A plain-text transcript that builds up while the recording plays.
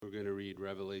going to read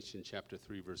Revelation chapter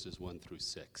 3, verses 1 through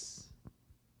 6.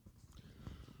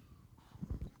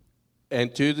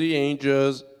 And to the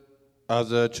angels of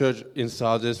the church in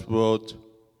Sardis wrote,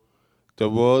 the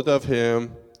word of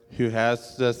him who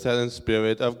has the seven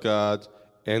Spirit of God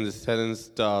and the seven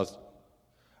stars.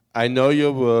 I know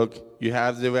your work. You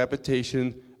have the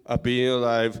reputation of being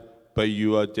alive, but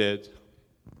you are dead.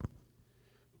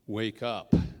 Wake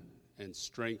up and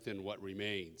strengthen what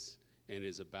remains and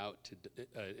is about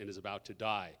to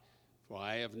die. For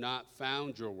I have not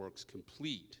found your works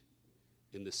complete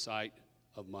in the sight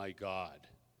of my God.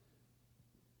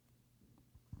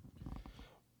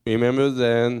 Remember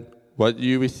then what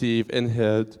you received and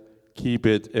heard, keep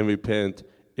it and repent.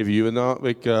 If you will not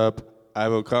wake up, I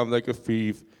will come like a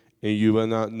thief, and you will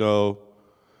not know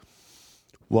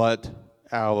what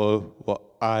hour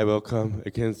I will come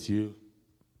against you.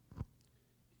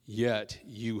 Yet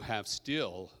you have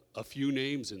still a few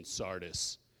names in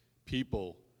Sardis,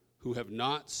 people who have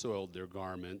not soiled their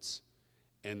garments,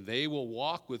 and they will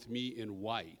walk with me in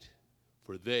white,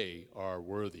 for they are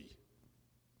worthy.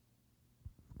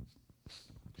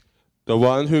 The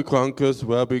one who conquers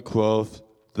will be clothed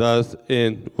thus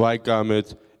in white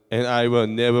garments, and I will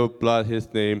never blot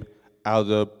his name out of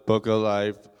the book of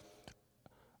life.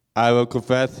 I will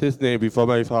confess his name before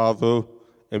my Father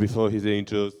and before his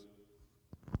angels.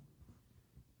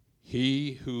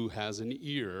 He who has an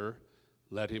ear,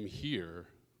 let him hear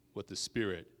what the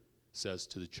Spirit says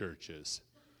to the churches.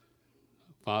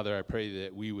 Father, I pray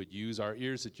that we would use our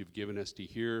ears that you've given us to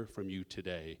hear from you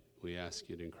today. We ask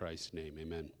it in Christ's name.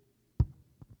 Amen.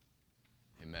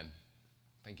 Amen.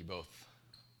 Thank you both.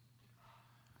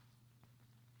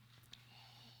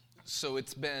 So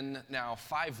it's been now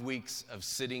 5 weeks of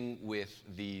sitting with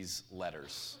these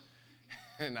letters.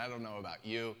 And I don't know about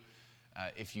you,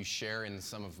 if you share in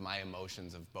some of my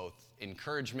emotions of both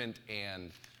encouragement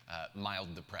and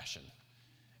mild depression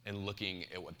in looking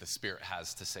at what the Spirit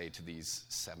has to say to these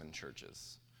 7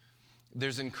 churches.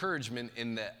 There's encouragement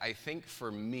in that I think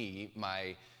for me,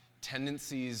 my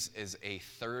tendencies as a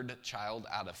third child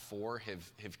out of 4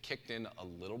 have kicked in a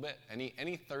little bit.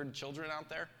 Any third children out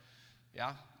there?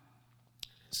 Yeah?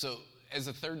 So as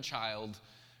a third child,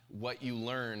 what you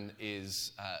learn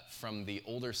is from the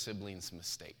older siblings'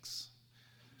 mistakes.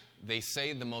 They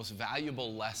say the most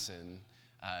valuable lesson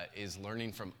is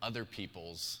learning from other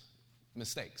people's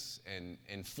mistakes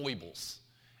and foibles.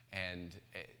 And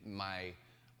my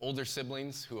older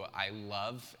siblings, who I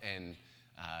love and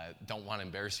don't want to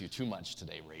embarrass you too much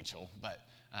today, Rachel, but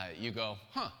you go,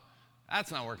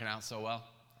 that's not working out so well.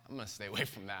 I'm going to stay away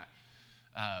from that.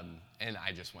 And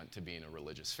I just went to being a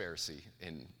religious Pharisee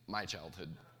in my childhood.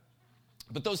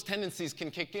 But those tendencies can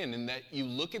kick in that you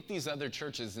look at these other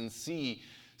churches and see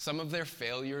some of their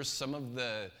failures, some of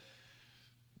the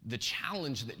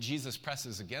challenge that Jesus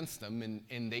presses against them,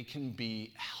 and they can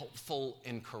be helpful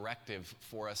and corrective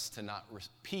for us to not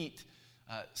repeat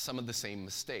some of the same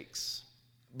mistakes.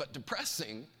 But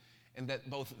depressing, in that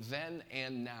both then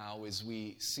and now, as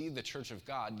we see the church of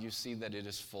God, you see that it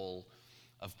is full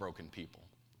of broken people.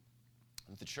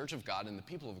 The church of God and the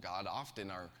people of God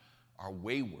often are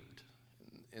wayward.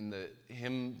 And the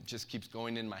hymn just keeps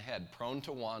going in my head. Prone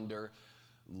to wander,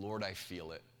 Lord, I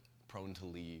feel it. Prone to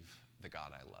leave the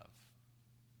God I love.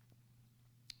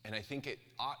 And I think it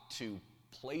ought to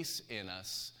place in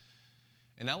us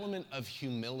an element of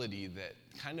humility that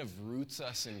kind of roots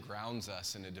us and grounds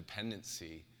us in a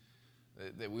dependency,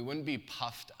 that we wouldn't be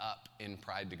puffed up in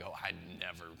pride to go, I'd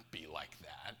never be like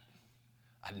that.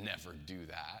 I'd never do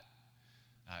that.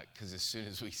 Because as soon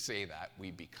as we say that,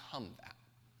 we become that.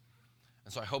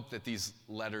 And so I hope that these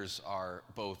letters are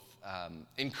both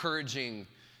encouraging,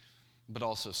 but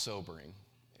also sobering.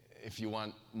 If you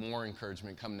want more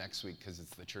encouragement, come next week, because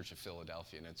it's the Church of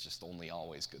Philadelphia, and it's just only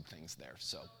always good things there.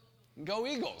 So go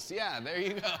Eagles. Yeah, there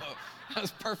you go. That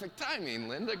was perfect timing,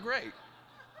 Linda. Great.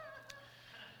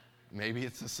 Maybe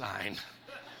it's a sign.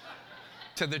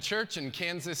 To the church in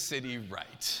Kansas City,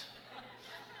 right.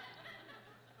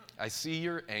 I see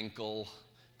your ankle,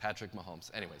 Patrick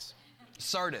Mahomes. Anyways,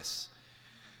 Sardis.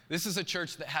 This is a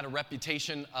church that had a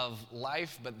reputation of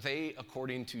life, but they,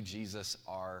 according to Jesus,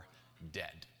 are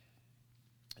dead.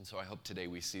 And so I hope today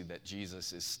we see that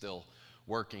Jesus is still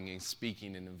working and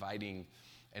speaking and inviting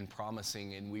and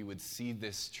promising, and we would see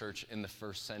this church in the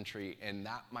first century, and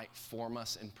that might form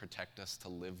us and protect us to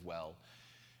live well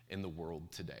in the world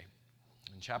today.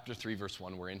 In chapter 3, verse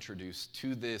 1, we're introduced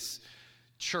to this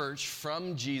church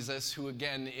from Jesus, who,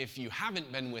 again, if you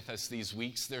haven't been with us these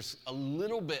weeks, there's a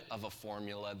little bit of a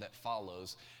formula that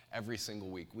follows every single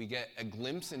week. We get a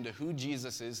glimpse into who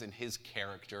Jesus is and his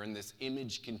character, and this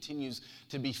image continues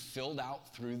to be filled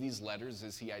out through these letters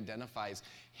as he identifies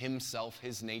himself,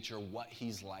 his nature, what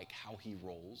he's like, how he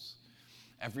rolls.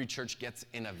 Every church gets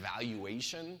an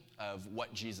evaluation of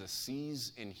what Jesus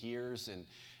sees and hears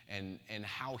and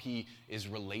how he is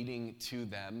relating to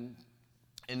them.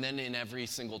 And then in every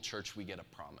single church, we get a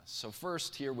promise. So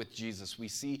first, here with Jesus, we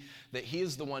see that he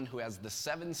is the one who has the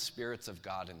 7 spirits of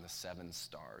God and the 7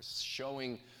 stars,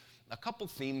 showing a couple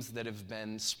themes that have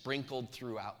been sprinkled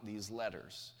throughout these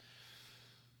letters.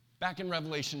 Back in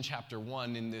Revelation chapter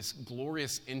 1, in this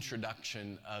glorious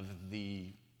introduction of the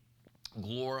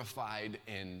glorified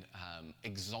and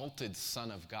exalted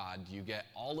Son of God, you get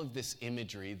all of this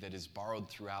imagery that is borrowed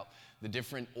throughout the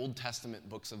different Old Testament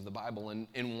books of the Bible.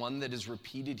 And one that is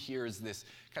repeated here is this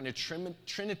kind of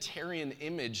Trinitarian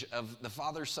image of the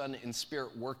Father, Son, and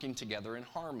Spirit working together in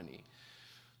harmony.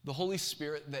 The Holy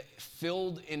Spirit that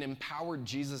filled and empowered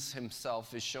Jesus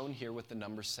himself is shown here with the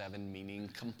number 7, meaning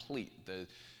complete.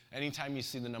 Anytime you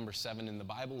see the number 7 in the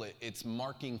Bible, it's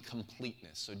marking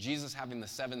completeness. So Jesus having the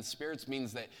 7 spirits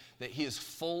means that he is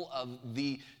full of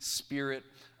the Spirit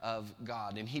of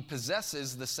God. And he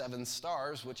possesses the 7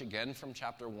 stars, which again from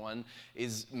chapter 1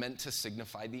 is meant to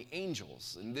signify the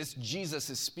angels. And this Jesus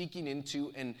is speaking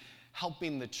into and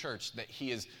helping the church, that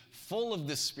he is full of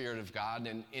the Spirit of God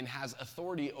and has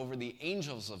authority over the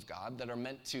angels of God that are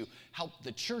meant to help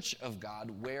the church of God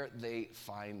where they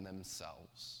find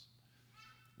themselves.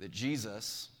 That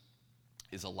Jesus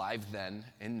is alive then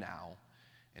and now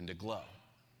and aglow,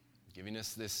 giving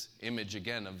us this image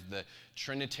again of the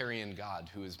Trinitarian God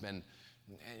who has been,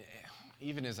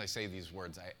 even as I say these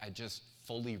words, I just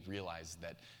fully realize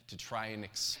that to try and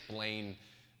explain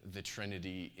the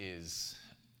Trinity is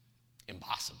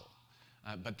impossible.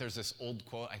 But there's this old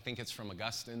quote, I think it's from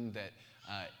Augustine, that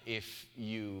if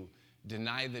you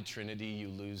deny the Trinity, you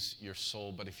lose your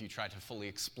soul, but if you try to fully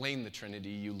explain the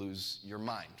Trinity, you lose your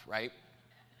mind, right?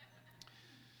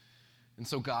 And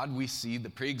so God, we see the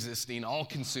pre-existing,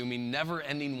 all-consuming,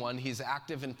 never-ending one. He's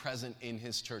active and present in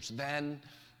his church then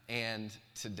and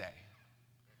today.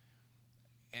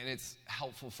 And it's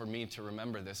helpful for me to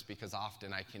remember this because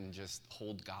often I can just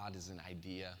hold God as an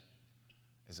idea,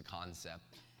 as a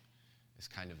concept, as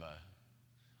kind of a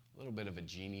little bit of a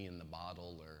genie in the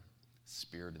bottle or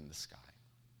spirit in the sky.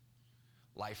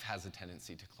 Life has a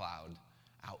tendency to cloud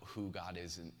out who God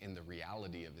is in the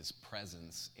reality of his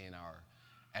presence in our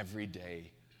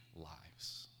everyday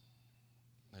lives.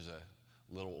 There's a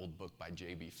little old book by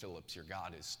J.B. Phillips, Your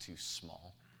God is Too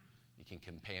Small. You can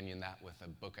companion that with a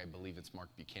book, I believe it's Mark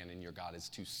Buchanan, Your God is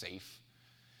Too Safe.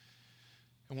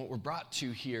 And what we're brought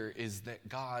to here is that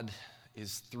God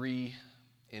is 3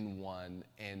 in 1,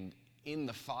 and in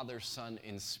the Father, Son,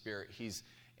 and Spirit, he's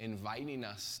inviting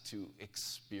us to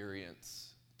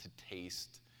experience, to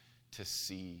taste, to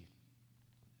see,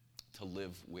 to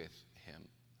live with him.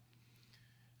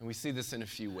 And we see this in a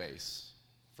few ways.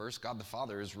 First, God the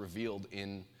Father is revealed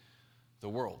in the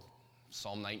world.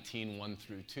 Psalm 19, 1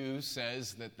 through 2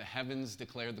 says that the heavens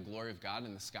declare the glory of God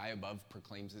and the sky above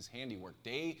proclaims his handiwork.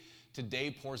 Day to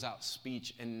day pours out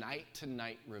speech, and night to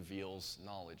night reveals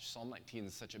knowledge. Psalm 19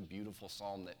 is such a beautiful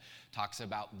psalm that talks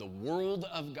about the world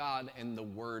of God and the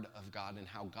word of God and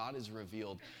how God is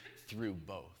revealed through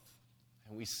both.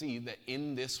 And we see that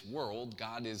in this world,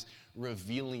 God is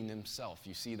revealing himself.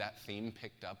 You see that theme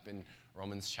picked up in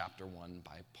Romans chapter 1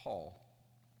 by Paul.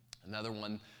 Another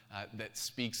one that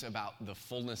speaks about the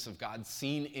fullness of God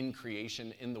seen in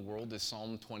creation in the world is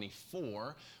Psalm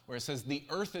 24, where it says, the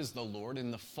earth is the Lord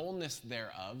and the fullness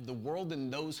thereof, the world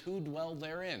and those who dwell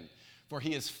therein. For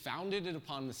he has founded it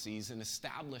upon the seas and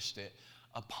established it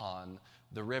upon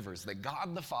the rivers. That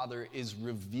God the Father is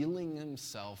revealing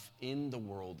himself in the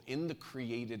world, in the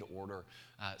created order.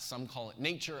 Some call it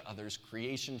nature, others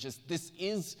creation. Just this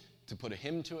is, to put a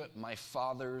hymn to it, my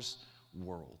Father's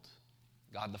world.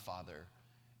 God the Father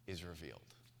is revealed.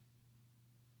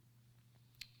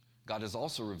 God is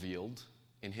also revealed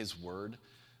in his word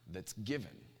that's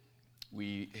given.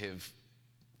 We have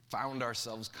found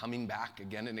ourselves coming back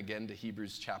again and again to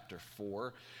Hebrews chapter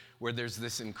 4, where there's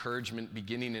this encouragement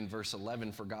beginning in verse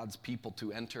 11 for God's people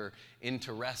to enter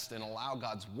into rest and allow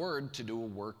God's word to do a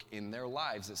work in their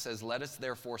lives. It says, let us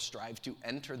therefore strive to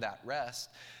enter that rest,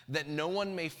 that no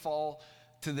one may fall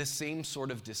to the same sort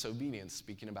of disobedience,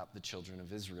 speaking about the children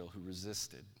of Israel who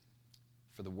resisted.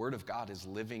 For the word of God is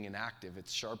living and active.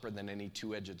 It's sharper than any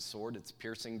two-edged sword. It's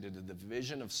piercing to the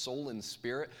division of soul and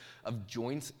spirit, of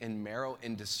joints and marrow,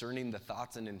 and discerning the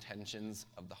thoughts and intentions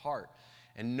of the heart.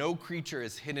 And no creature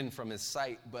is hidden from his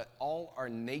sight, but all are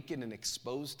naked and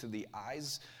exposed to the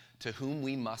eyes to whom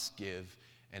we must give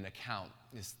an account.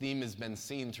 This theme has been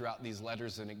seen throughout these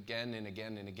letters and again and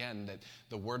again and again, that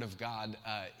the Word of God,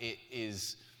 it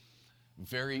is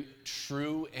very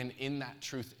true, and in that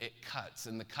truth it cuts.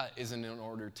 And the cut isn't in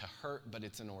order to hurt, but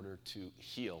it's in order to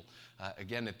heal.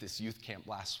 Again, at this youth camp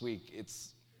last week,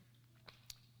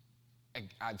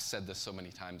 I've said this so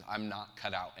many times, I'm not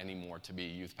cut out anymore to be a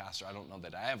youth pastor. I don't know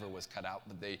that I ever was cut out,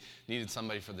 but they needed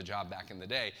somebody for the job back in the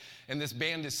day. And this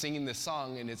band is singing this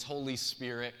song, and it's Holy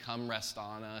Spirit, come rest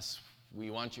on us. We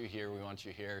want you here, we want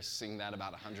you here. Sing that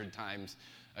about 100 times,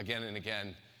 again and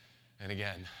again and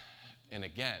again and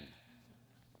again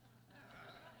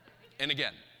and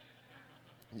again.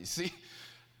 You see?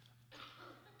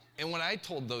 And what I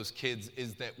told those kids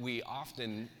is that we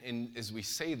often, as we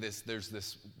say this, there's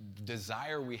this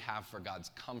desire we have for God's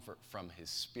comfort from his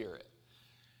Spirit.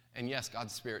 And yes,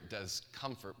 God's Spirit does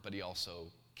comfort, but he also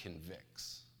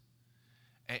convicts.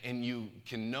 And you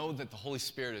can know that the Holy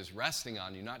Spirit is resting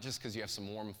on you, not just because you have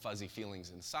some warm, fuzzy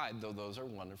feelings inside, though those are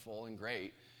wonderful and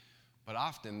great, but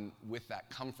often with that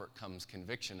comfort comes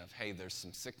conviction of, hey, there's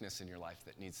some sickness in your life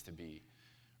that needs to be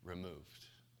removed.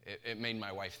 It made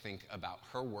my wife think about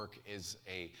her work as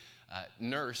a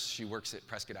nurse. She works at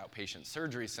Prescott Outpatient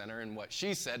Surgery Center, and what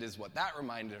she said is what that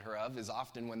reminded her of is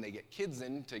often when they get kids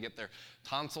in to get their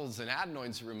tonsils and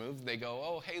adenoids removed, they go,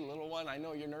 oh, hey, little one, I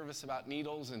know you're nervous about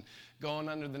needles and going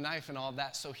under the knife and all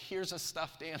that, so here's a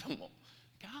stuffed animal.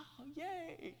 Oh,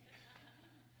 yay.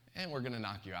 And we're going to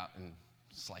knock you out and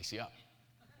slice you up.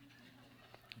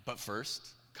 But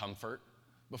first, comfort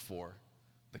before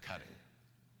the cutting.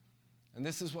 And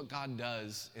this is what God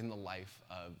does in the life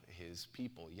of his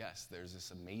people. Yes, there's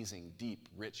this amazing, deep,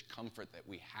 rich comfort that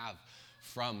we have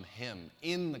from him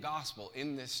in the gospel,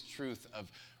 in this truth of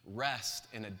rest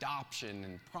and adoption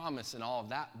and promise and all of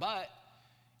that. But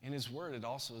in his word, it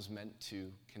also is meant to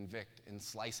convict and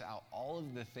slice out all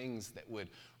of the things that would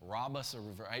rob us of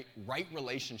a right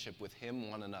relationship with him,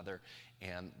 one another,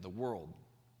 and the world.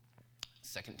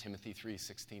 2 Timothy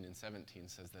 3:16 and 17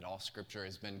 says that all scripture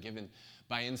has been given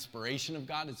by inspiration of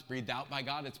God. It's breathed out by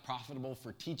God. It's profitable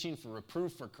for teaching, for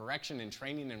reproof, for correction, and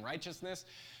training in righteousness.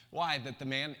 Why? That the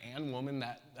man and woman,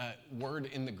 that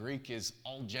word in the Greek is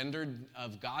all gendered,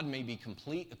 of God may be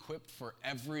complete, equipped for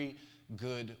every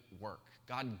good work.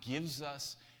 God gives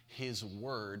us his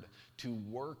word to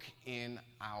work in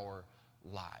our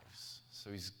lives. So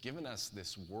he's given us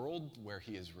this world where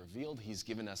he is revealed. He's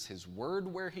given us his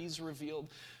word where he's revealed.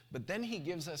 But then he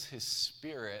gives us his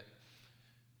Spirit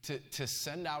to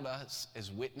send out us as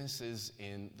witnesses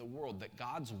in the world, that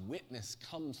God's witness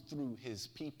comes through his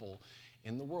people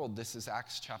in the world. This is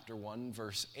Acts chapter 1,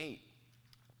 verse 8,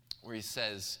 where he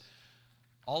says,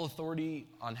 all authority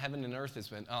on heaven and earth has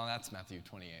been, oh, that's Matthew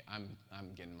 28. I'm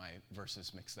getting my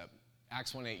verses mixed up.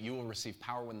 Acts 1:8, you will receive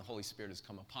power when the Holy Spirit has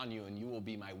come upon you, and you will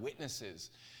be my witnesses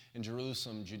in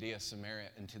Jerusalem, Judea, Samaria,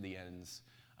 and to the ends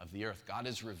of the earth. God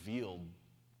is revealed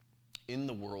in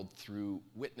the world through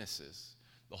witnesses.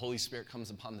 The Holy Spirit comes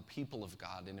upon the people of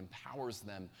God and empowers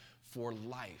them for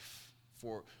life,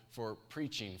 for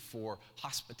preaching, for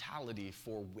hospitality,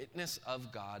 for witness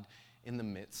of God in the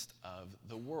midst of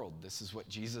the world. This is what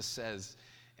Jesus says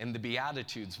in the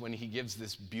Beatitudes when he gives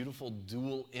this beautiful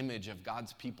dual image of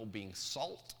God's people being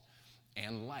salt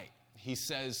and light. He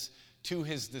says to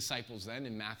his disciples then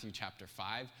in Matthew chapter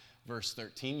 5, verse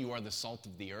 13, you are the salt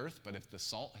of the earth, but if the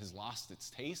salt has lost its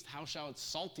taste, how shall its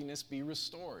saltiness be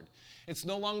restored? It's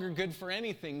no longer good for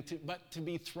anything but to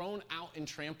be thrown out and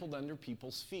trampled under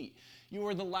people's feet. You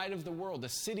are the light of the world. A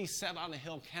city set on a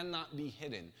hill cannot be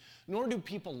hidden. Nor do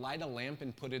people light a lamp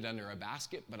and put it under a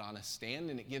basket, but on a stand,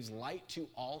 and it gives light to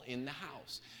all in the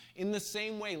house. In the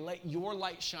same way, let your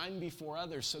light shine before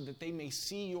others so that they may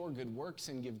see your good works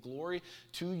and give glory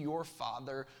to your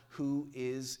Father who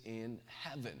is in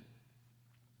heaven.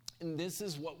 And this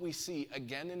is what we see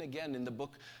again and again in the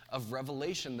book of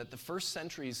Revelation, that the first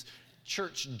century's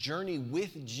church journey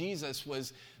with Jesus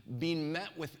was being met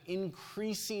with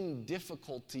increasing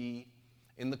difficulty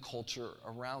in the culture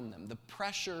around them. The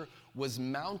pressure was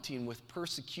mounting with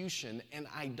persecution and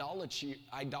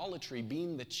idolatry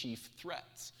being the chief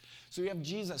threats. So you have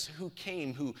Jesus who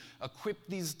came, who equipped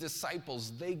these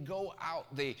disciples. They go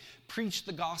out, they preach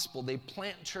the gospel, they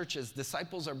plant churches,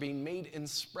 disciples are being made and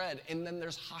spread, and then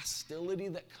there's hostility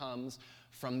that comes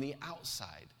from the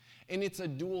outside. And it's a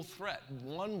dual threat.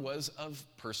 One was of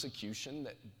persecution,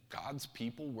 that God's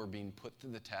people were being put to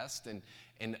the test and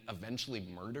eventually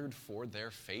murdered for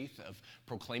their faith, of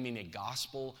proclaiming a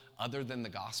gospel other than the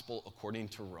gospel according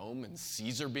to Rome, and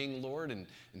Caesar being Lord, and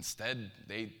instead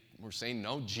they were saying,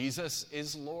 no, Jesus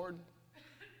is Lord.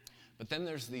 But then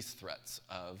there's these threats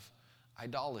of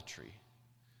idolatry.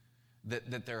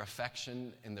 That their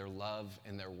affection and their love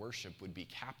and their worship would be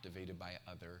captivated by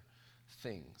other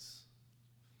things.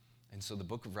 And so the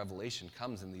book of Revelation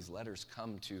comes, and these letters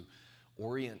come to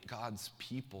orient God's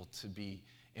people to be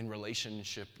in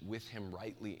relationship with him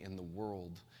rightly in the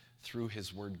world through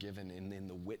his word given and in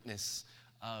the witness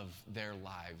of their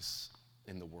lives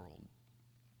in the world.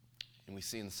 And we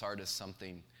see in Sardis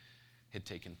something had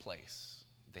taken place.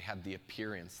 They had the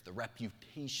appearance, the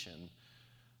reputation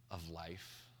of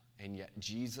life, and yet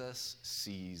Jesus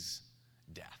sees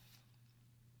death.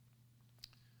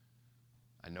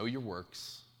 I know your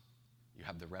works. You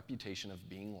have the reputation of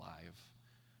being alive,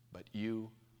 but you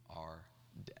are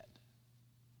dead.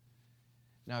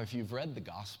 Now, if you've read the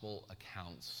gospel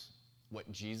accounts,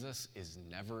 what Jesus is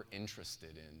never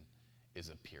interested in is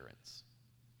appearance.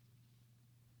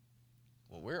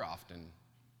 What we're often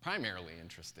primarily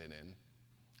interested in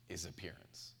is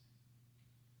appearance.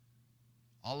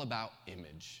 All about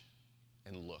image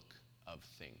and look of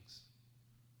things.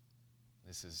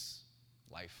 This is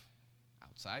life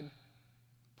outside,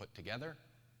 put together,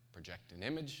 project an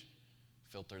image,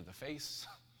 filter the face,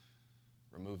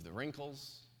 remove the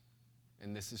wrinkles,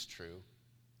 and this is true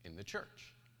in the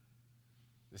church.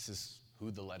 This is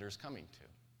who the letter's coming to.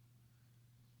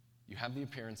 You have the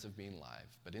appearance of being alive,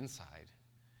 but inside,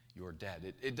 you're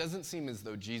dead. It doesn't seem as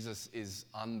though Jesus is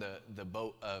on the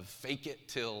boat of fake it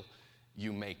till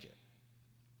you make it,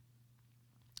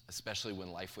 especially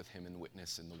when life with him and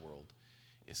witness in the world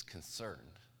is concerned.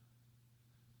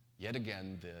 Yet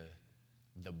again,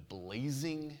 the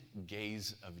blazing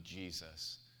gaze of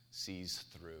Jesus sees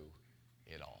through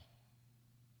it all,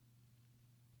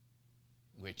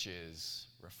 which is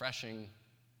refreshing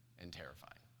and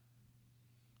terrifying.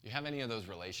 Do you have any of those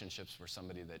relationships where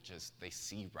somebody that just, they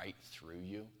see right through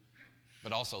you,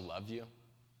 but also love you?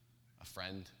 A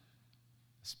friend,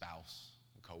 a spouse,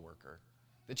 a coworker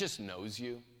that just knows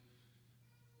you,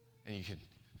 and you could,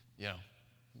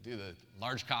 do the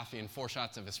large coffee and 4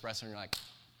 shots of espresso, and you're like,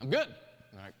 I'm good.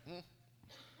 And they're like,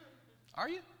 are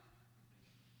you?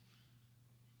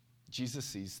 Jesus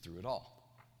sees through it all.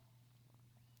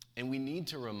 And we need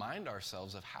to remind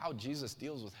ourselves of how Jesus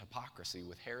deals with hypocrisy,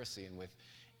 with heresy, and with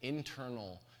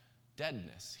internal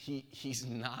deadness. He's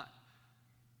not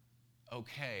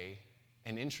okay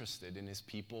and interested in his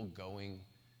people going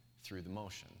through the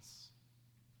motions,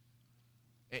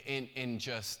 in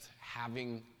just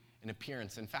having an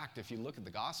appearance. In fact, if you look at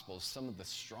the Gospels, some of the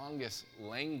strongest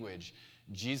language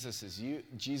Jesus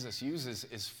uses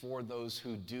is for those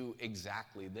who do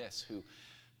exactly this, who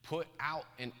put out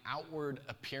an outward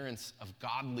appearance of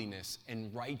godliness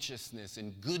and righteousness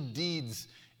and good deeds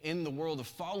in the world of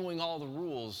following all the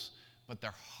rules, but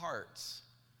their hearts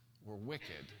were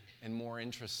wicked and more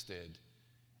interested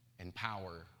in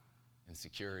power and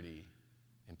security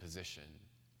and position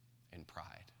and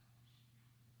pride.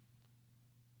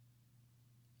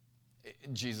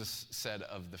 Jesus said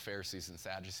of the Pharisees and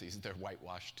Sadducees, they're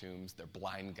whitewashed tombs, they're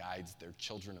blind guides, they're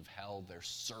children of hell, they're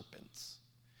serpents.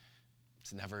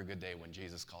 It's never a good day when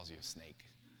Jesus calls you a snake.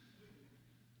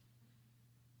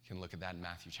 You can look at that in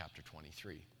Matthew chapter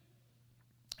 23.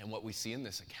 And what we see in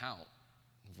this account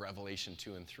of Revelation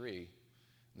 2 and 3, in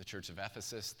the church of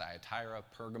Ephesus, Thyatira,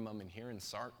 Pergamum, and here in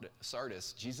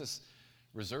Sardis, Jesus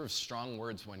reserves strong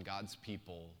words when God's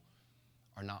people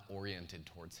are not oriented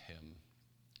towards him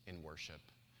in worship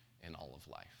in all of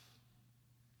life.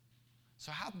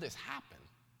 So how did this happen?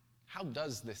 How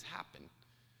does this happen?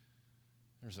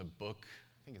 There's a book,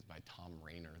 I think it's by Tom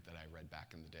Rainer, that I read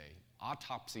back in the day,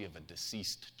 Autopsy of a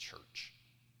Deceased Church.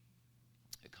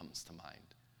 It comes to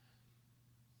mind.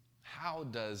 How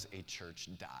does a church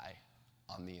die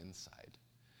on the inside?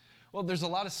 Well, there's a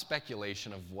lot of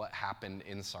speculation of what happened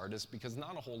in Sardis because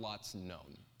not a whole lot's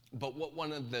known. But what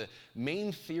one of the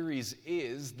main theories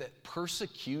is that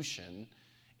persecution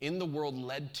in the world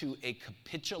led to a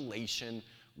capitulation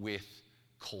with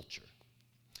culture.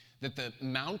 That the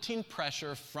mounting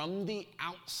pressure from the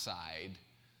outside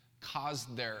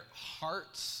caused their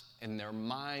hearts and their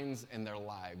minds and their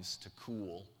lives to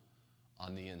cool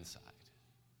on the inside.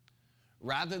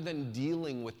 Rather than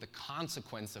dealing with the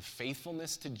consequence of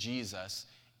faithfulness to Jesus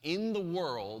in the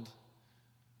world,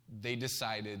 they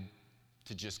decided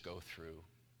to just go through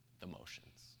the motions.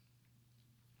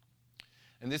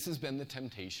 And this has been the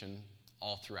temptation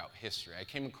all throughout history. I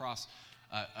came across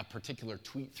a particular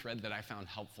tweet thread that I found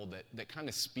helpful that kind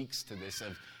of speaks to this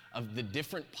of the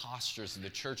different postures the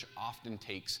church often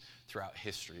takes throughout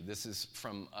history. This is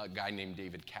from a guy named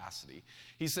David Cassidy.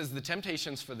 He says the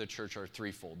temptations for the church are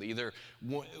threefold. Either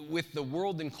with the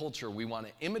world and culture, we want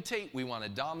to imitate, we want to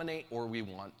dominate, or we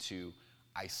want to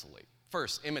isolate.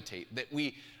 First, imitate, that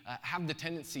we have the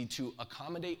tendency to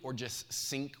accommodate or just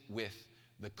sync with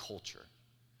the culture.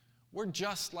 We're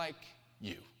just like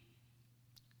you.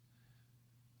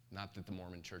 Not that the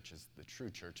Mormon church is the true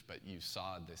church, but you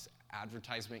saw this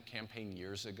advertisement campaign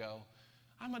years ago.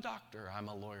 I'm a doctor, I'm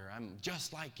a lawyer, I'm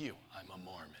just like you, I'm a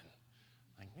Mormon.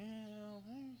 Like, I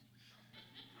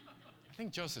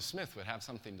think Joseph Smith would have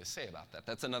something to say about that.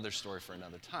 That's another story for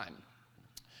another time.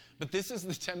 But this is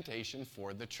the temptation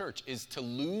for the church, is to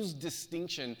lose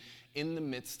distinction in the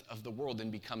midst of the world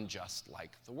and become just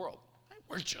like the world.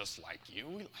 We're just like you.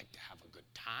 We like to have a good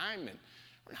time, and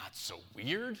we're not so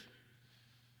weird.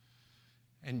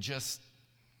 And just,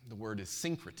 the word is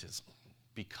syncretism,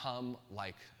 become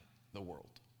like the world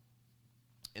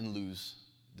and lose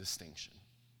distinction.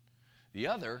 The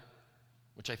other,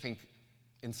 which I think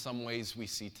in some ways we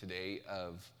see today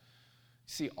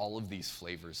see all of these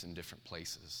flavors in different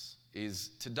places,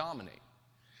 is to dominate.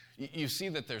 You see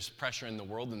that there's pressure in the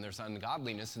world and there's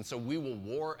ungodliness, and so we will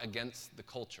war against the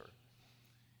culture.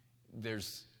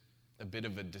 There's a bit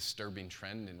of a disturbing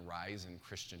trend and rise in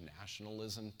Christian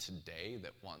nationalism today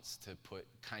that wants to put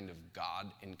kind of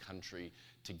God and country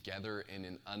together in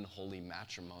an unholy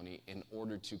matrimony in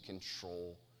order to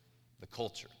control the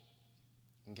culture.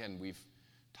 Again, we've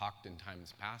talked in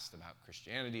times past about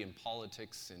Christianity and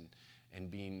politics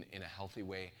and being in a healthy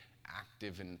way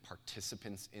active and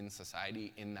participants in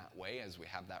society in that way as we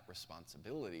have that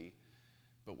responsibility.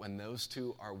 But when those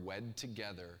two are wed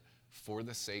together for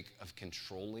the sake of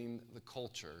controlling the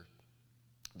culture,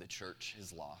 the church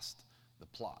has lost the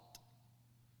plot.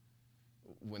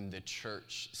 When the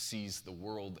church sees the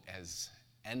world as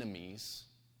enemies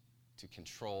to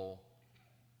control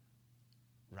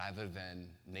rather than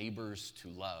neighbors to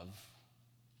love,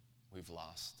 we've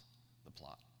lost the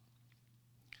plot.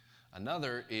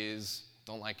 Another is,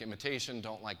 don't like imitation,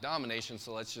 don't like domination,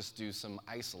 so let's just do some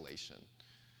isolation.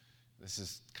 This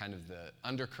is kind of the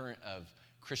undercurrent of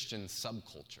Christian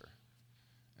subculture.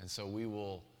 And so we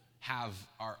will have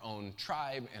our own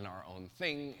tribe and our own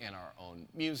thing and our own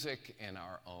music and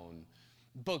our own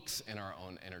books and our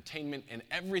own entertainment, and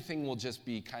everything will just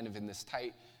be kind of in this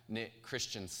tight-knit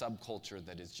Christian subculture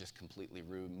that is just completely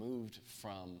removed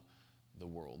from the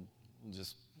world. We'll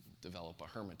just develop a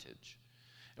hermitage.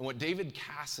 And what David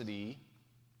Cassidy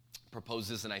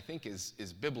proposes, and I think is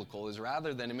biblical, is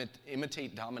rather than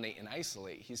imitate, dominate, and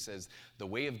isolate, he says the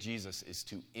way of Jesus is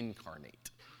to incarnate.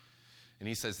 And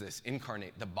he says this,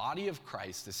 incarnate, the body of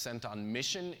Christ is sent on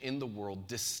mission in the world,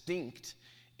 distinct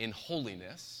in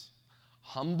holiness,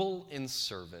 humble in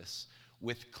service,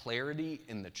 with clarity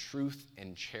in the truth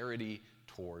and charity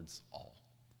towards all.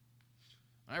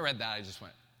 When I read that, I just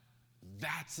went,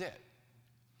 that's it.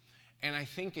 And I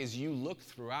think as you look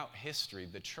throughout history,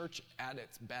 the church at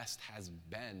its best has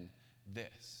been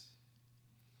this.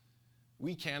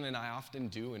 We can, and I often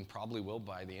do, and probably will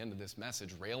by the end of this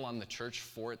message, rail on the church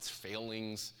for its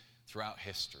failings throughout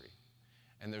history.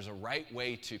 And there's a right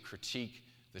way to critique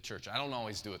the church. I don't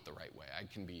always do it the right way. I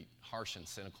can be harsh and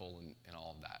cynical and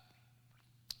all of that.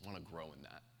 I want to grow in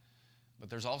that. But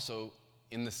there's also,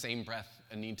 in the same breath,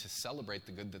 a need to celebrate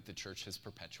the good that the church has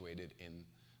perpetuated in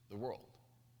the world.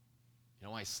 You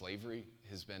know why slavery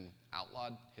has been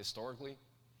outlawed historically?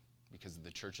 Because of the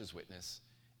church's witness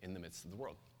in the midst of the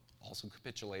world. Also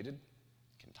capitulated,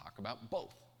 can talk about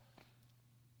both.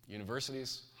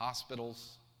 Universities,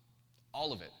 hospitals,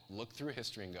 all of it. Look through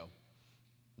history and go,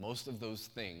 most of those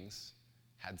things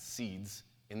had seeds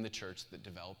in the church that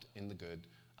developed in the good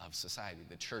of society.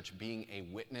 The church being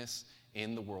a witness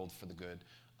in the world for the good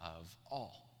of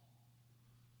all.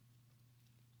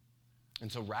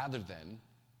 And so rather than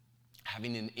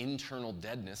having an internal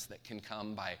deadness that can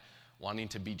come by wanting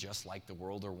to be just like the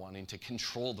world or wanting to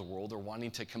control the world or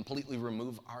wanting to completely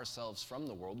remove ourselves from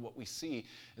the world, what we see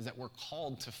is that we're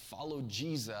called to follow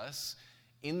Jesus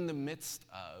in the midst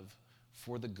of,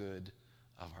 for the good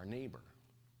of our neighbor.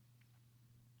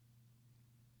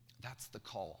 That's the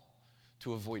call.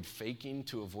 To avoid faking,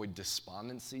 to avoid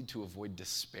despondency, to avoid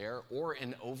despair, or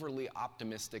an overly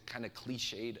optimistic, kind of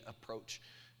cliched approach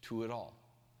to it all.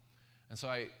 And so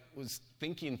I was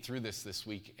thinking through this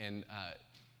week, and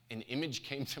an image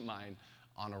came to mind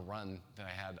on a run that I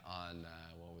had on,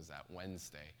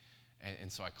 Wednesday.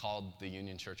 And so I called the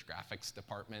Union Church graphics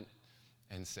department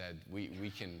and said, we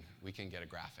can get a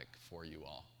graphic for you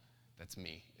all. That's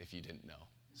me, if you didn't know.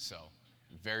 So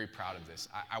very proud of this.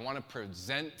 I want to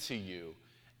present to you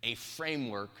a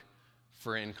framework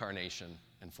for incarnation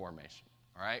and formation.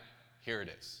 All right? Here it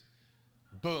is.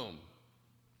 Boom.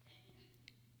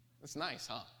 That's nice,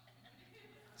 huh?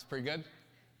 It's pretty good.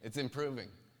 It's improving.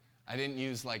 I didn't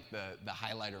use like the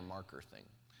highlighter marker thing.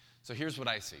 So here's what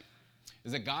I see,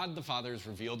 is that God the Father is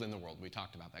revealed in the world. We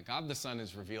talked about that. God the Son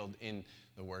is revealed in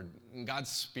the Word. And God's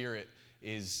Spirit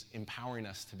is empowering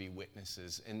us to be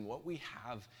witnesses. And what we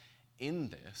have in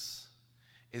this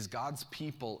is God's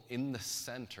people in the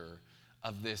center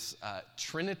of this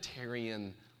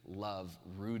Trinitarian love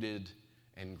rooted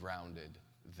and grounded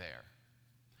there.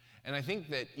 And I think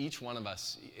that each one of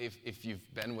us, if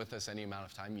you've been with us any amount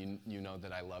of time, you know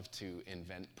that I love to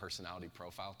invent personality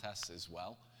profile tests as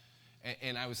well.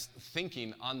 And I was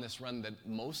thinking on this run that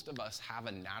most of us have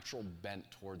a natural bent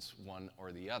towards one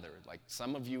or the other. Like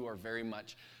some of you are very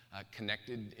much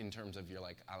connected in terms of you're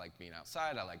like, I like being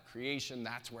outside, I like creation,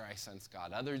 that's where I sense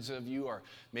God. Others of you are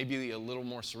maybe a little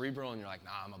more cerebral and you're like,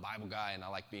 nah, I'm a Bible guy and I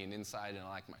like being inside and I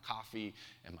like my coffee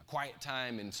and my quiet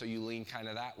time, and so you lean kind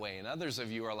of that way. And others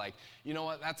of you are like, you know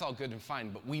what, that's all good and fine,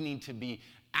 but we need to be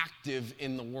active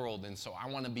in the world, and so I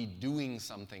want to be doing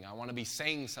something, I want to be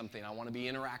saying something, I want to be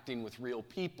interacting with real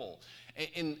people.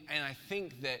 And I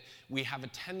think that we have a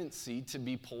tendency to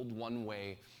be pulled one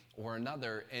way or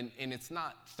another, and it's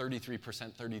not 33%,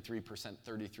 33%,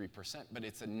 33%, but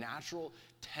it's a natural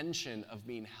tension of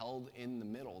being held in the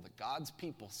middle, that God's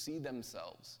people see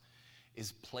themselves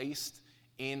is placed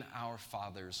in our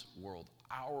Father's world,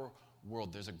 our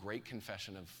world. There's a great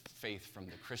confession of faith from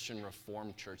the Christian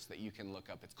Reformed Church that you can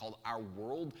look up. It's called Our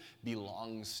World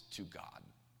Belongs to God.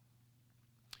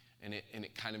 And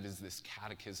it kind of is this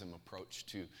catechism approach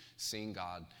to seeing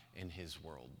God in his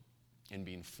world and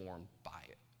being formed by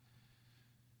it.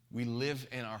 We live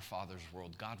in our Father's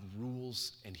world. God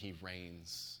rules and he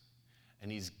reigns.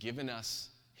 And he's given us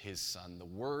his Son. The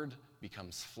Word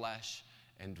becomes flesh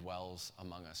and dwells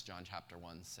among us, John chapter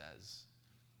 1 says.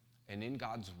 And in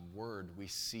God's Word, we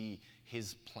see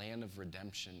his plan of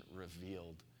redemption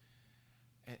revealed.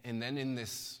 And then in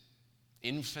this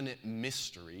infinite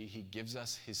mystery, he gives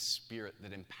us his Spirit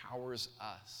that empowers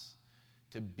us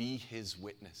to be his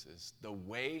witnesses. The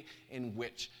way in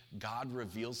which God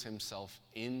reveals himself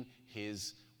in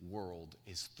his world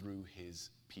is through his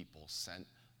people sent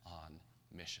on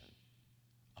mission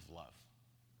of love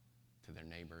to their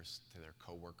neighbors, to their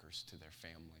coworkers, to their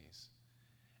families.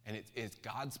 And it's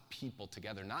God's people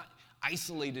together, not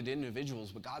isolated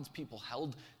individuals, but God's people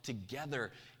held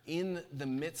together in the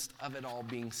midst of it all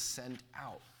being sent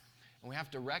out. And we have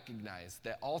to recognize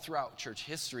that all throughout church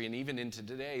history and even into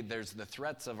today, there's the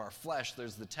threats of our flesh,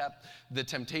 there's the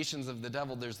temptations of the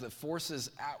devil, there's the forces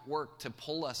at work to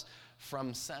pull us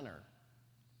from center.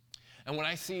 And what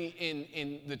I see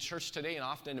in the church today and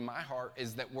often in my heart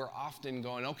is that we're often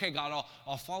going, okay, God,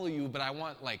 I'll follow you, but I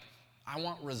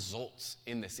want results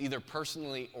in this, either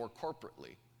personally or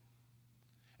corporately.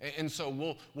 And so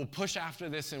we'll push after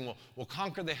this and we'll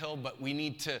conquer the hill, but we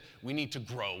need to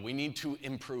grow. We need to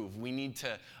improve. We need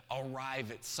to arrive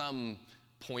at some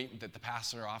point that the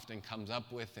pastor often comes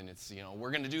up with, and it's, we're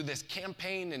going to do this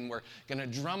campaign and we're going to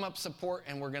drum up support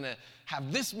and we're going to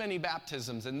have this many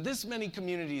baptisms and this many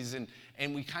communities,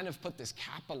 and we kind of put this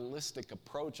capitalistic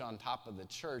approach on top of the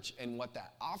church, and what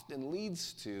that often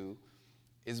leads to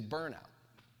is burnout.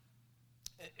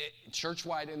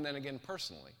 Church-wide and then again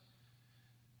personally.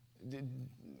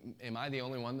 Am I the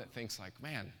only one that thinks like,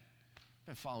 man, I've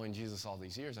been following Jesus all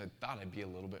these years, I thought I'd be a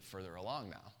little bit further along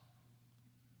now.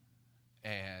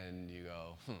 And you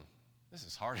go, this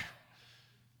is harder.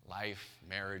 Life,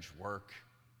 marriage, work,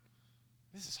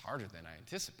 this is harder than I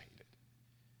anticipated.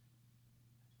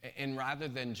 And rather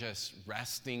than just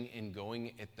resting and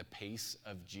going at the pace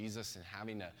of Jesus and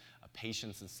having a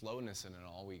patience and slowness in it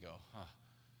all, we go,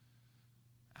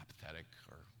 apathetic,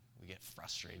 or we get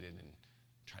frustrated and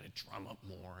try to drum up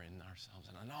more in ourselves.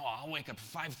 And I know I'll wake up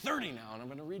at 5:30 now, and I'm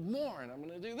going to read more, and I'm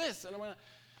going to do this, and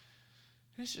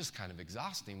it's just kind of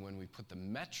exhausting when we put the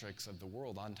metrics of the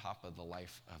world on top of the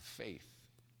life of faith.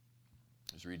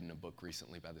 I was reading a book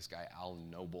recently by this guy, Al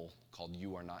Noble, called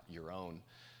You Are Not Your Own,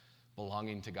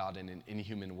 Belonging to God in an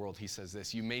Inhuman World. He says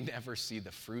this: you may never see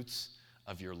the fruits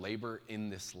of your labor in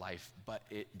this life, but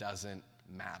it doesn't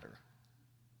matter.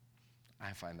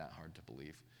 I find that hard to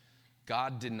believe.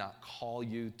 God did not call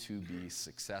you to be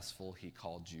successful. He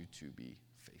called you to be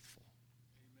faithful.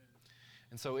 Amen.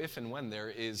 And so if and when there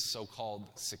is so-called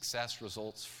success,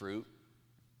 results, fruit,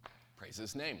 praise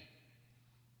his name.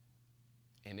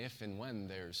 And if and when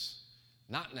there's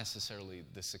not necessarily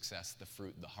the success, the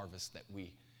fruit, the harvest that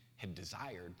we had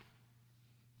desired,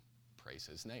 praise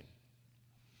his name.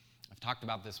 I've talked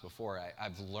about this before.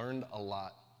 I've learned a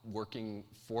lot working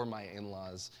for my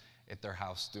in-laws at their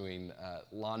house, doing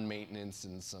lawn maintenance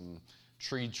and some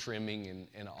tree trimming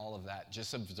and all of that,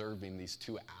 just observing these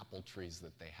 2 apple trees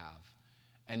that they have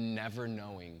and never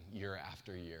knowing year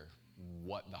after year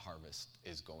what the harvest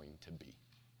is going to be,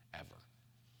 ever.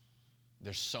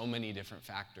 There's so many different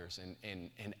factors,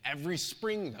 and every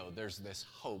spring, though, there's this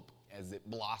hope as it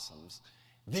blossoms.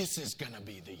 This is going to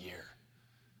be the year.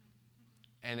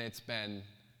 And it's been,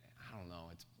 I don't know,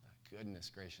 it's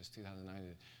goodness gracious,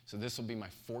 2009. So this will be my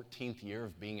 14th year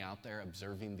of being out there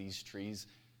observing these trees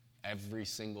every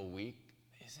single week.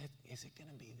 Is it going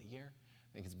to be the year?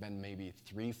 I think it's been maybe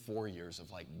 3-4 years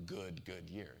of like good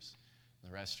years.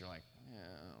 The rest you're like, yeah,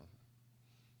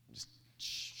 just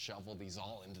shovel these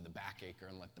all into the back acre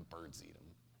and let the birds eat them.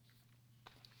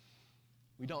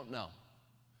 We don't know.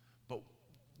 But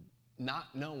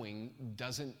not knowing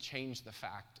doesn't change the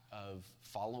fact of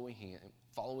following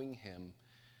him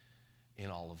in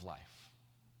all of life.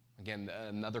 Again,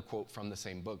 another quote from the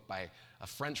same book by a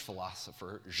French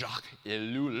philosopher, Jacques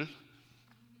Ellul.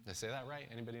 Did I say that right?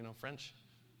 Anybody know French?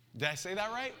 Did I say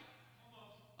that right?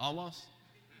 Almost?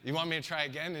 You want me to try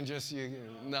again and just,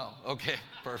 no. Okay,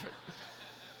 perfect.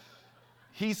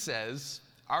 He says,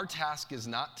 our task is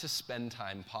not to spend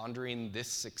time pondering this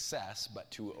success, but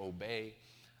to obey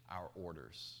our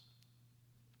orders.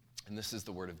 And this is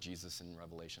the word of Jesus in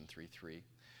Revelation 3:3,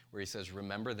 where he says,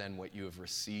 remember then what you have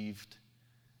received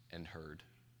and heard.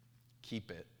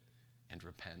 Keep it and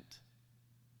repent.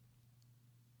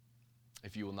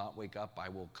 If you will not wake up, I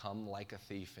will come like a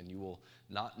thief, and you will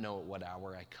not know at what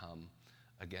hour I come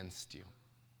against you.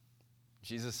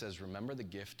 Jesus says, remember the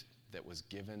gift that was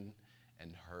given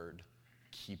and heard.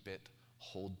 Keep it,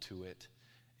 hold to it,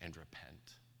 and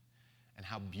repent. And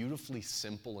how beautifully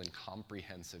simple and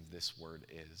comprehensive this word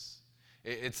is.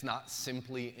 It's not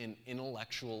simply an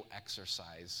intellectual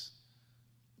exercise,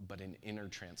 but an inner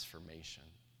transformation.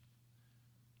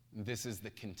 This is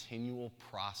the continual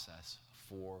process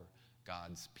for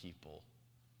God's people.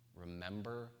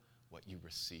 Remember what you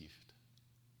received.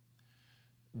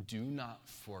 Do not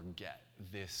forget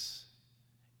this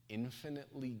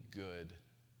infinitely good,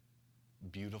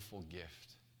 beautiful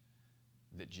gift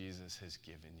that Jesus has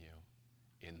given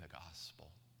you in the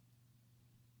gospel.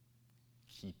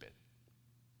 Keep it.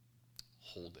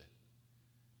 Hold it.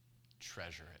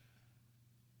 Treasure it.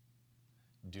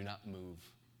 Do not move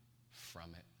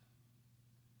from it.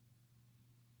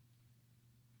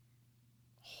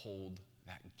 Hold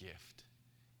that gift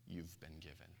you've been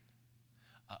given.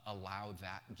 Allow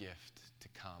that gift to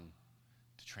come,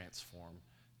 to transform,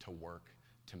 to work,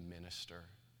 to minister,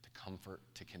 to comfort,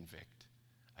 to convict,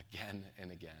 again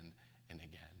and again and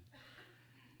again.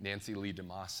 Leigh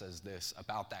DeMoss says this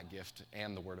about that gift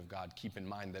and the Word of God. Keep in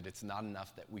mind that it's not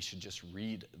enough that we should just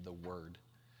read the Word.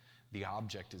 The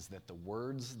object is that the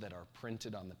words that are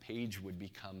printed on the page would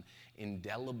become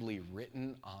indelibly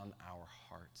written on our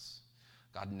hearts.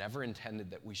 God never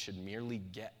intended that we should merely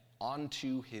get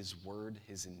onto his word.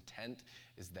 His intent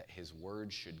is that his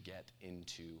word should get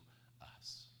into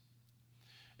us.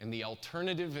 And the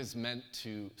alternative is meant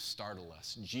to startle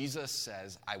us. Jesus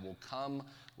says, I will come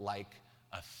like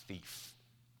a thief.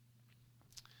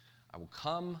 I will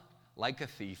come like a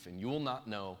thief, and you will not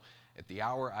know at the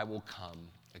hour I will come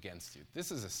against you.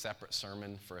 This is a separate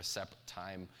sermon for a separate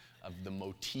time of the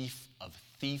motif of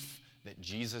thief that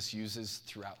Jesus uses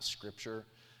throughout Scripture.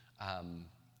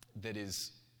 That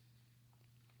is,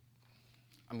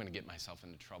 I'm going to get myself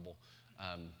into trouble.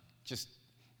 Just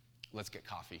let's get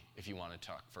coffee if you want to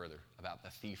talk further about the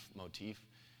thief motif,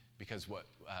 because what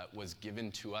was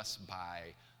given to us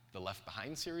by the Left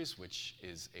Behind series, which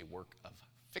is a work of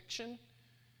fiction,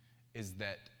 is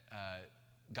that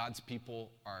God's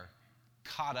people are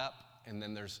caught up, and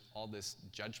then there's all this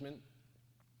judgment.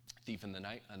 Thief in the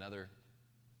Night, another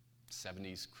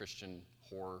 70s Christian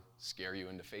horror scare you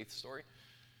into faith story.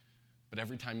 But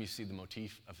every time you see the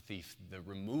motif of thief, the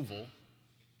removal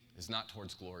is not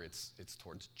towards glory, it's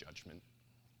towards judgment.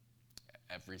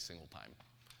 Every single time.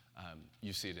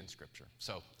 You see it in Scripture.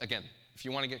 So again, if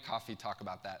you want to get coffee, talk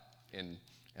about that and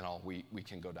all. We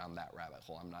can go down that rabbit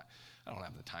hole. I don't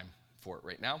have the time for it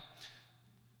right now.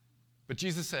 But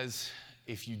Jesus says,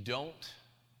 if you don't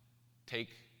take,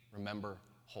 remember,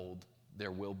 hold,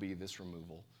 there will be this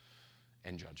removal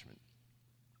and judgment.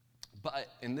 But,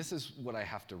 and this is what I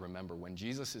have to remember, when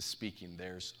Jesus is speaking,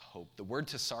 there's hope. The word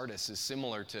to Sardis is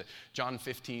similar to John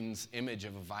 15's image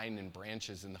of a vine and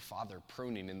branches and the Father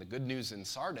pruning. And the good news in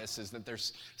Sardis is that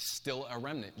there's still a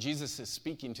remnant. Jesus is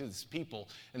speaking to this people,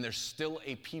 and there's still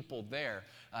a people there,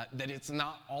 that it's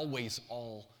not always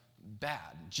all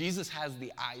bad. Jesus has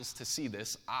the eyes to see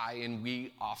this. And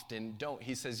we often don't.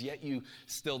 He says, yet you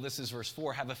still, this is verse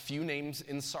 4, have a few names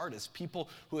in Sardis, people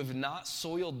who have not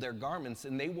soiled their garments,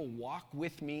 and they will walk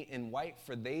with me in white,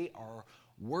 for they are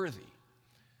worthy.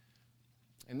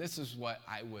 And this is what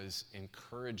I was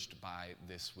encouraged by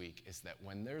this week, is that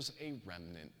when there's a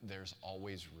remnant, there's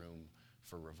always room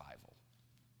for revival.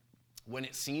 When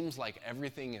it seems like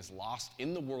everything is lost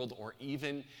in the world or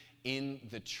even in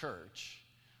the church,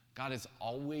 God has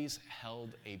always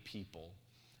held a people.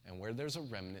 And where there's a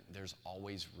remnant, there's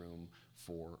always room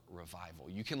for revival.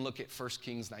 You can look at 1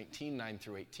 Kings 19, 9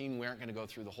 through 18. We aren't going to go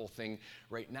through the whole thing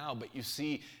right now, but you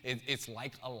see it's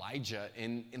like Elijah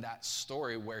in that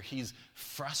story where he's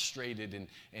frustrated,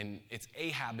 and it's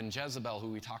Ahab and Jezebel, who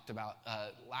we talked about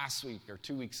last week or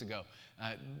 2 weeks ago.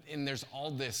 And there's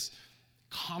all this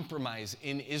compromise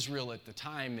in Israel at the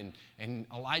time, and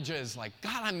Elijah is like,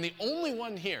 God, I'm the only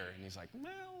one here. And he's like,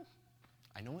 well,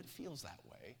 I know it feels that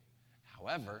way.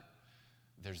 However,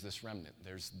 there's this remnant.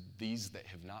 There's these that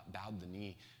have not bowed the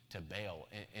knee to Baal.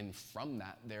 And from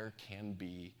that, there can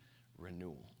be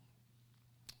renewal.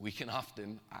 I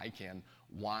can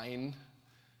whine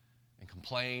and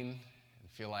complain and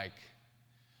feel like,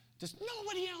 does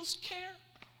nobody else care?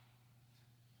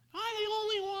 Am I the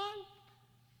only one?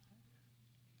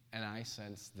 And I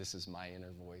sense this is my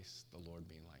inner voice, the Lord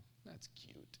being like, that's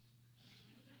cute.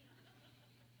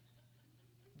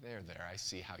 There, I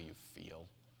see how you feel.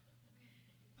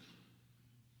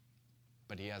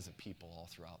 But he has a people all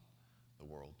throughout the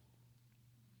world.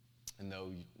 And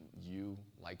though you,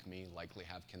 like me, likely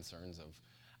have concerns of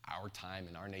our time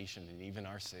and our nation and even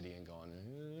our city and going,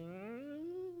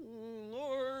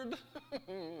 Lord,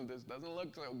 this doesn't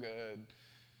look so good.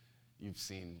 You've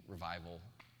seen revival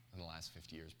in the last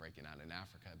 50 years breaking out in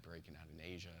Africa, breaking out in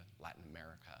Asia, Latin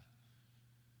America.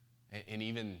 And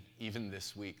even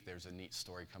this week, there's a neat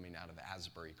story coming out of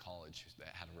Asbury College that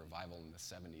had a revival in the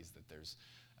 70s, that there's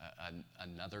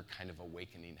another kind of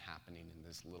awakening happening in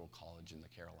this little college in the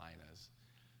Carolinas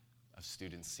of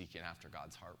students seeking after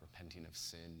God's heart, repenting of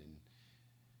sin,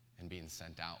 and being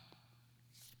sent out.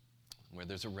 Where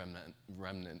there's a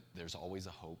remnant, there's always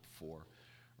a hope for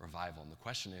revival. And the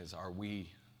question is, are we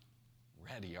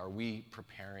ready? Are we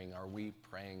preparing? Are we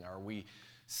praying? Are we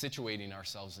situating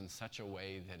ourselves in such a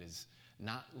way that is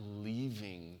not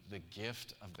leaving the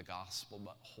gift of the gospel,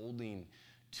 but holding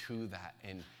to that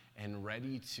and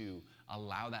ready to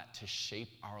allow that to shape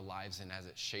our lives? And as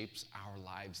it shapes our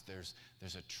lives, there's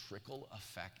a trickle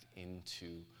effect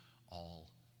into all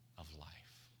of life.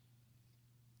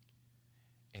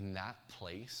 In that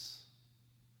place,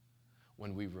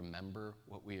 when we remember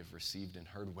what we have received and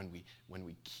heard, when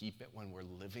we keep it, when we're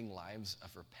living lives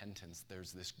of repentance,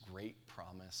 there's this great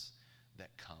promise that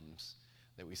comes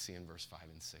that we see in verse 5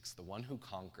 and 6. The one who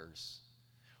conquers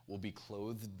will be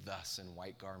clothed thus in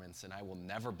white garments, and I will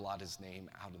never blot his name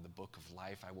out of the book of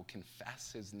life. I will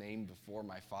confess his name before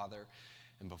my Father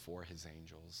and before his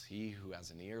angels. He who has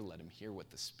an ear, let him hear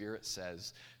what the Spirit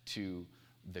says to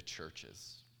the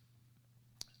churches.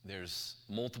 There's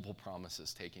multiple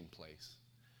promises taking place.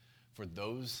 For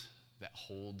those that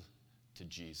hold to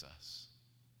Jesus,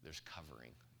 there's covering.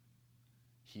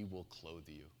 He will clothe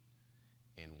you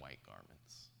in white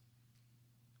garments.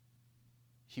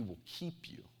 He will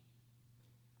keep you.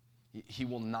 He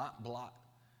will not blot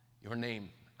your name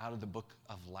out of the book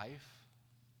of life.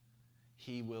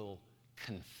 He will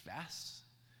confess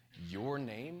your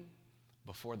name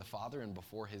before the Father and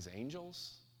before his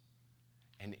angels.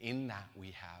 And in that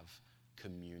we have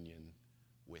communion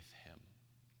with him.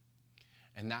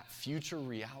 And that future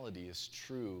reality is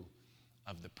true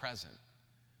of the present.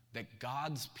 That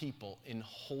God's people, in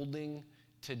holding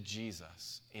to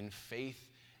Jesus, in faith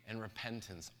and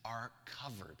repentance, are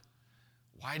covered.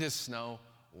 White as snow,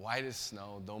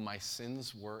 though my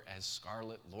sins were as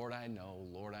scarlet, Lord, I know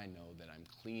that I'm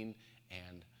clean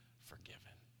and forgiven.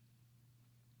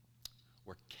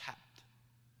 We're kept.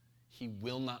 He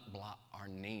will not blot our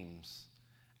names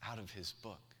out of his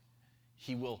book.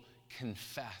 He will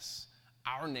confess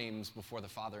our names before the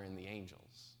Father and the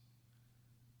angels.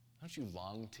 Don't you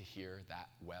long to hear that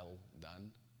well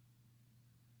done?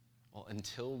 Well,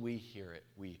 until we hear it,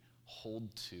 we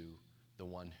hold to the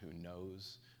one who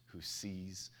knows, who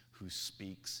sees, who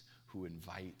speaks, who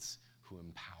invites, who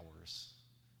empowers.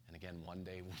 And again, one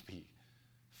day we'll be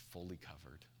fully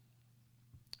covered,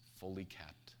 fully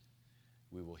kept.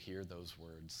 We will hear those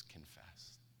words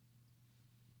confessed.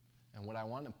 And what I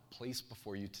want to place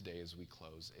before you today as we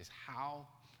close is, how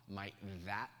might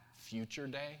that future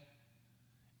day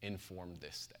inform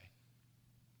this day?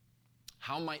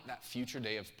 How might that future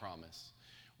day of promise,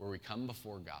 where we come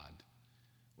before God,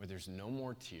 where there's no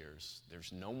more tears,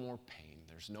 there's no more pain,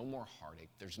 there's no more heartache,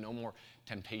 there's no more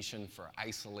temptation for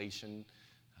isolation,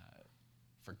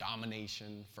 for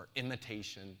domination, for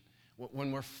imitation,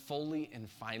 when we're fully and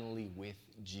finally with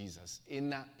Jesus in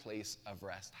that place of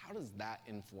rest, how does that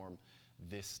inform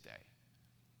this day?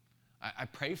 I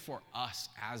pray for us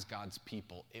as God's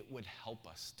people, it would help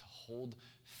us to hold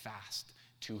fast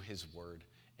to his word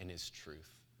and his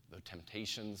truth, though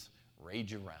temptations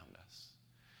rage around us.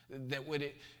 That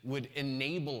it would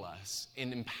enable us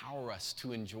and empower us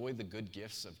to enjoy the good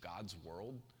gifts of God's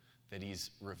world that he's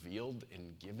revealed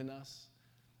and given us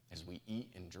as we eat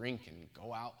and drink and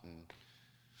go out and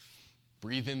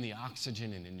breathe in the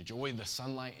oxygen and enjoy the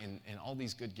sunlight and all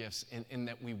these good gifts, and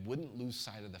that we wouldn't lose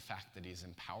sight of the fact that he's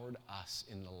empowered us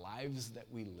in the lives that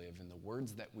we live, in the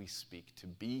words that we speak, to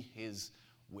be his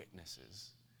witnesses.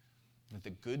 That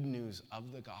the good news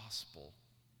of the gospel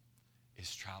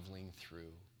is traveling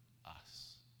through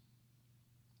us.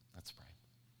 Let's pray.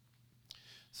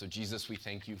 So Jesus, we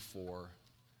thank you for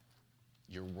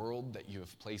your world that you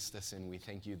have placed us in. We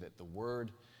thank you that the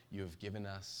word you have given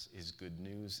us is good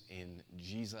news in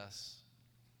Jesus,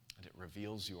 that it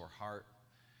reveals your heart,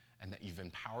 and that you've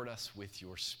empowered us with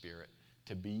your Spirit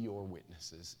to be your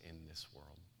witnesses in this world.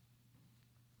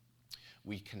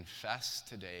 We confess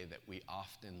today that we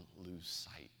often lose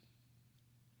sight.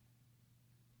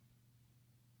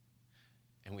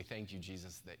 And we thank you,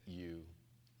 Jesus, that you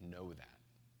know that.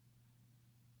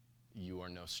 You are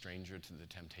no stranger to the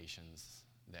temptations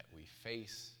that we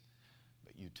face,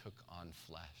 but you took on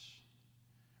flesh,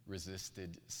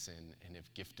 resisted sin, and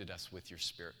have gifted us with your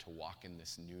Spirit to walk in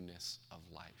this newness of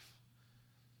life.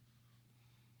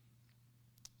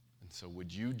 And so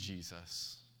would you,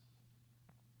 Jesus,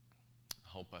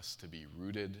 help us to be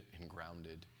rooted and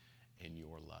grounded in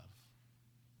your love.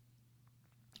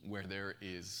 Where there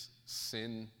is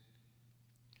sin,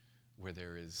 where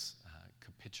there is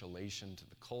capitulation to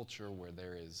the culture, where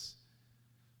there is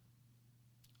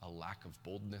a lack of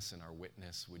boldness in our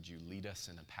witness, would you lead us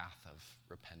in a path of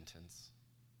repentance?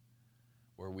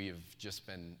 Where we have just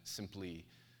been simply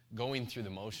going through the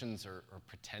motions or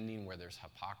pretending, where there's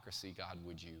hypocrisy, God,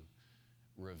 would you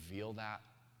reveal that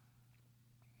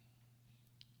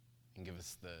and give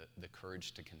us the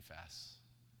courage to confess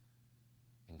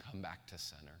and come back to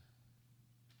center,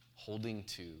 holding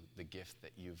to the gift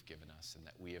that you've given us and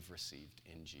that we have received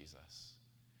in Jesus.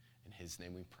 In his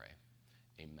name we pray.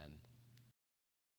 Amen.